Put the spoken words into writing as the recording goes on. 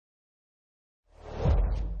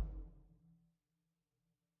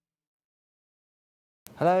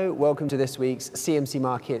Hello, welcome to this week's CMC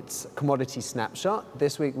Markets commodity snapshot.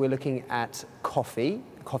 This week we're looking at coffee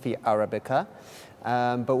Arabica,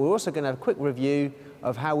 but we're also going to have a quick review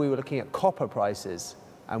of how we were looking at copper prices,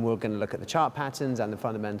 and we're going to look at the chart patterns and the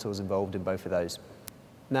fundamentals involved in both of those.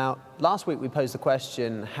 Now, last week we posed the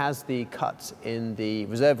question, has the cut in the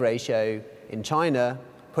reserve ratio in China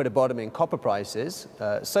put a bottom in copper prices?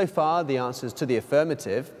 So far the answer is to the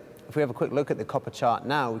affirmative. If we have a quick look at the copper chart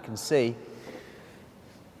now, we can see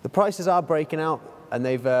the prices are breaking out, and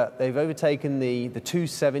they've overtaken the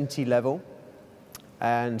 270 level.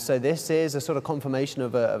 And so this is a sort of confirmation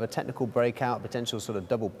of a technical breakout, potential sort of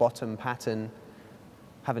double bottom pattern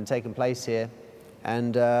having taken place here.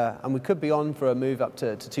 And we could be on for a move up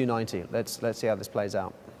to 290. Let's see how this plays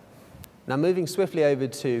out. Now, moving swiftly over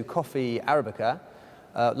to coffee Arabica.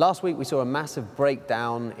 Last week we saw a massive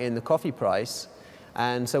breakdown in the coffee price.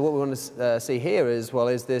 And so what we want to see here is, well,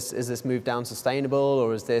 is this move down sustainable,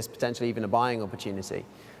 or is this potentially even a buying opportunity?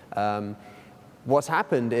 What's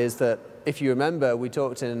happened is that, if you remember, we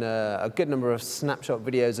talked in a good number of snapshot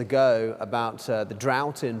videos ago about the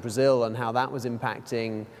drought in Brazil and how that was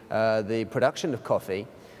impacting the production of coffee.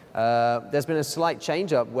 There's been a slight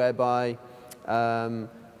change-up whereby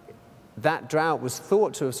that drought was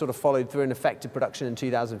thought to have sort of followed through and affected production in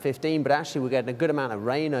 2015, but actually we're getting a good amount of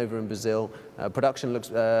rain over in Brazil. Production looks,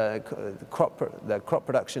 the crop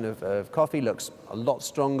production of coffee looks a lot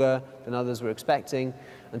stronger than others were expecting.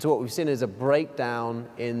 And so what we've seen is a breakdown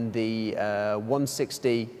in the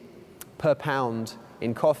 160 per pound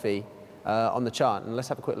in coffee on the chart. And let's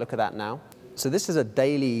have a quick look at that now. So this is a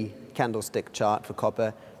daily candlestick chart for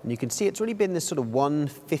copper, and you can see it's really been this sort of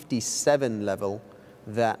 157 level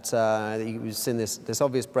that you've seen this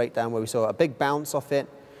obvious breakdown where we saw a big bounce off it,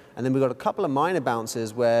 and then we got a couple of minor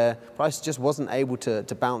bounces where price just wasn't able to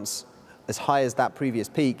bounce as high as that previous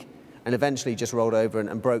peak, and eventually just rolled over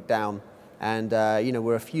and broke down. And you know,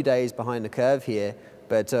 we're a few days behind the curve here,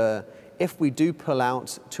 but if we do pull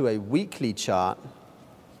out to a weekly chart,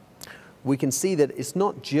 we can see that it's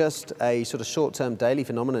not just a sort of short-term daily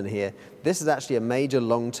phenomenon here. This is actually a major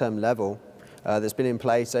long-term level that's been in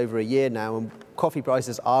place over a year now, and coffee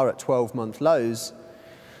prices are at 12-month lows.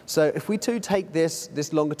 So if we do take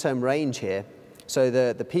this longer-term range here, so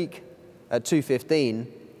the peak at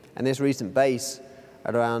 215 and this recent base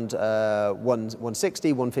at around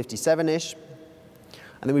 160, 157-ish,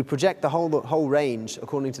 and then we project the whole range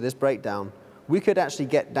according to this breakdown, we could actually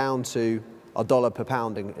get down to $1 per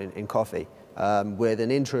pound in coffee, with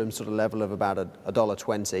an interim sort of level of about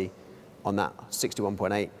 $1.20 on that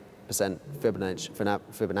 61.8%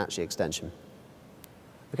 Fibonacci extension.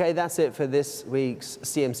 Okay, that's it for this week's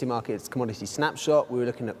CMC Markets commodity snapshot. We were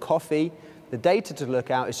looking at coffee. The data to look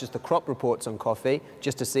out is just the crop reports on coffee,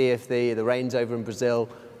 just to see if the rains over in Brazil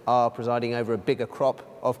are presiding over a bigger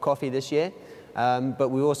crop of coffee this year. But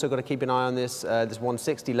we've also got to keep an eye on this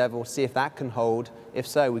 160 level, see if that can hold. If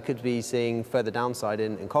so, we could be seeing further downside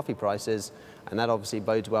in coffee prices, and that obviously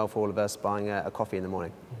bodes well for all of us buying a coffee in the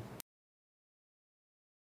morning.